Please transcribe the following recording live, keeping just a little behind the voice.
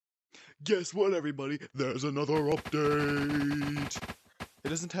Guess what, everybody? There's another update. It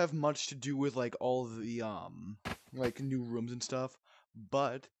doesn't have much to do with like all the like new rooms and stuff,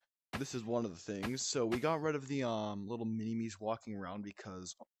 but this is one of the things. So we got rid of the little mini-me's walking around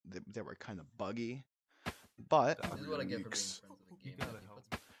because they were kind of buggy. But This is what I get for being friends with the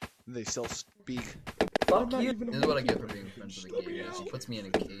game. they still speak. Fuck you. This is what I get for being friends with the game. He puts me in a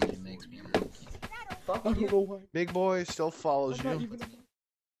cage and makes me a monkey. Fuck I don't know you. why. Big boy still follows I'm not you. even-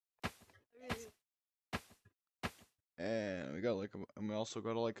 And we got like, and we also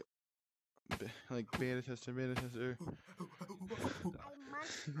got like beta tester.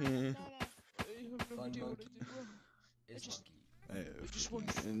 Fun monkey. It's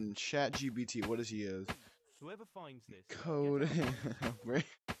monkey. And ChatGPT, what does he use? Whoever finds this Code. Right.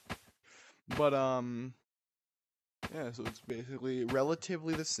 But yeah, so it's basically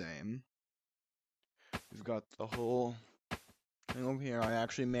relatively the same. We've got the whole thing over here. I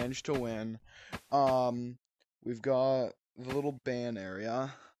actually managed to win. We've got the little ban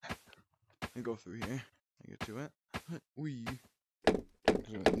area. Let me go through here. I get to it. We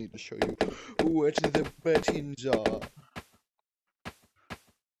need to show you what the buttons are.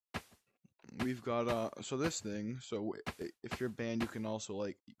 We've got so this thing. So if you're banned, you can also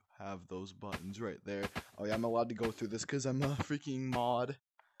like have those buttons right there. Oh yeah, I'm allowed to go through this because I'm a freaking mod.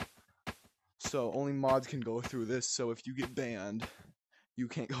 So only mods can go through this. So if you get banned, you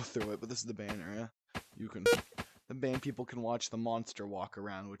can't go through it. But this is the ban area. You can. The banned people can watch the monster walk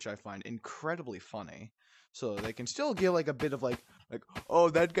around, which I find incredibly funny. So they can still get like a bit of like, oh,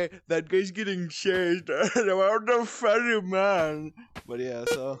 that guy's getting chased. What the funny man. But yeah,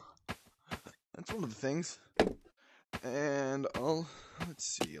 so that's one of the things. And let's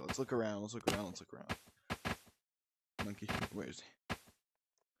see. Let's look around. Monkey, where is he?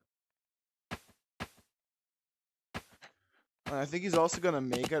 I think he's also gonna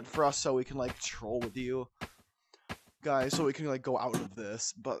make it for us so we can like troll with you guys, so we can like go out of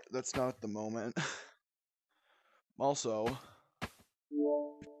this, but that's not at the moment. Also,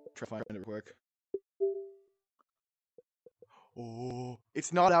 try to find it real quick. Oh,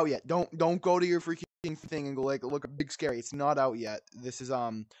 it's not out yet. Don't go to your freaking thing and go like look big scary. It's not out yet. This is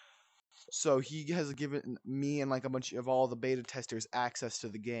so he has given me and like a bunch of all the beta testers access to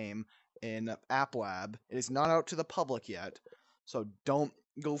the game in App Lab. It is not out to the public yet, so don't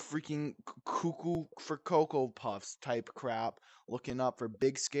go freaking cuckoo for Cocoa Puffs type crap looking up for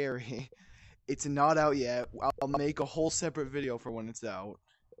Big Scary. It's not out yet. I'll make a whole separate video for when it's out.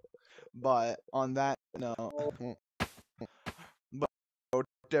 But on that note, but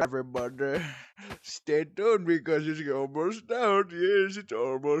everybody, stay tuned because it's almost out. Yes, it's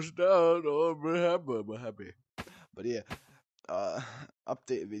almost out. Oh, I'm happy. But yeah,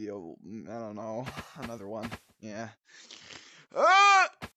 update video. I don't know, another one. Yeah.